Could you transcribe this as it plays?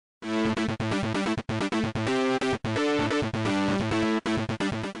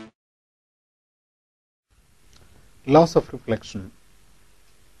Laws of reflection.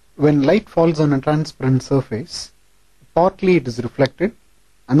 When light falls on a transparent surface, partly it is reflected,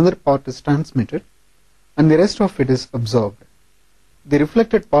 another part is transmitted, and the rest of it is absorbed. The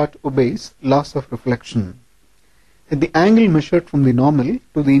reflected part obeys laws of reflection. The angle measured from the normal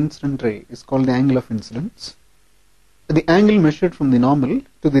to the incident ray is called the angle of incidence. The angle measured from the normal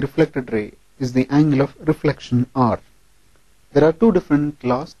to the reflected ray is the angle of reflection R. There are two different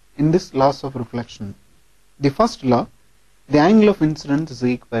laws in this laws of reflection. The first law, the angle of incidence is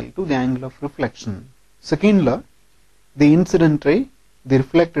equal to the angle of reflection. Second law, the incident ray, the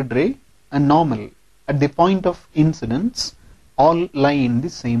reflected ray, and normal at the point of incidence all lie in the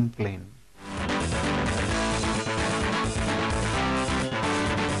same plane.